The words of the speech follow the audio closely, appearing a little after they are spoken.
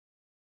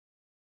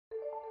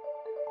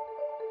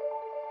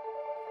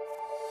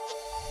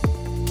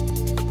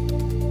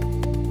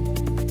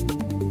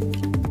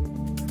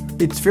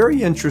It's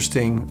very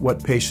interesting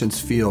what patients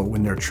feel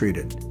when they're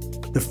treated.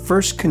 The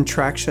first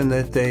contraction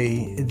that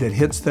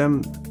hits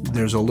them,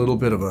 there's a little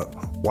bit of a,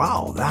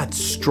 wow, that's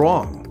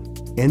strong.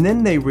 And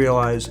then they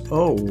realize,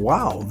 oh,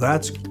 wow,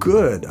 that's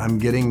good. I'm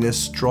getting this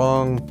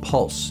strong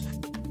pulse.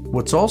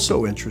 What's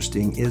also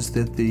interesting is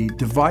that the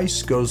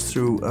device goes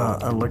through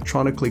an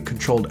electronically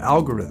controlled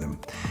algorithm,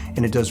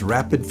 and it does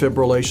rapid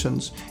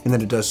fibrillations, and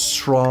then it does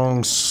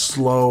strong,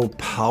 slow,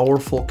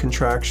 powerful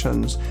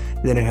contractions.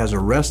 Then it has a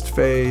rest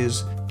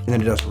phase, and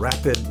then it does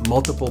rapid,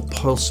 multiple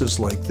pulses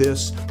like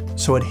this.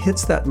 So it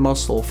hits that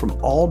muscle from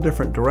all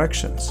different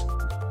directions.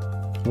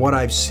 What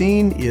I've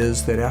seen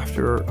is that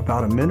after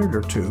about a minute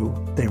or two,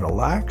 they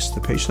relax,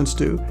 the patients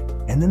do,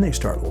 and then they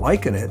start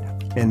liking it.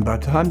 And by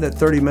the time that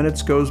 30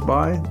 minutes goes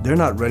by, they're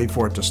not ready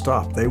for it to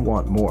stop. They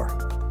want more.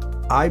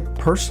 I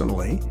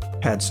personally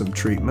had some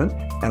treatment,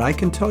 and I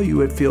can tell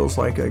you it feels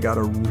like I got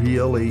a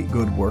really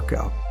good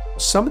workout.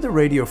 Some of the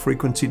radio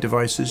frequency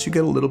devices, you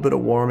get a little bit of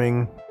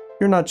warming.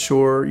 You're not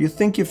sure. You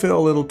think you feel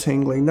a little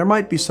tingling. There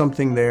might be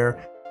something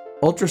there.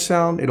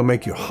 Ultrasound, it'll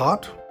make you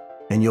hot,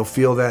 and you'll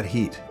feel that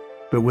heat.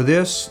 But with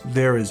this,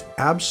 there is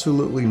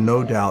absolutely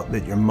no doubt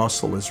that your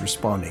muscle is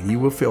responding. You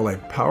will feel a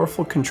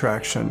powerful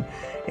contraction,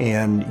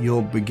 and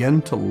you'll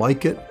begin to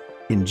like it.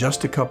 In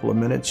just a couple of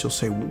minutes, you'll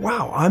say,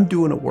 wow, I'm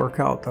doing a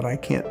workout that I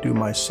can't do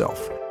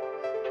myself.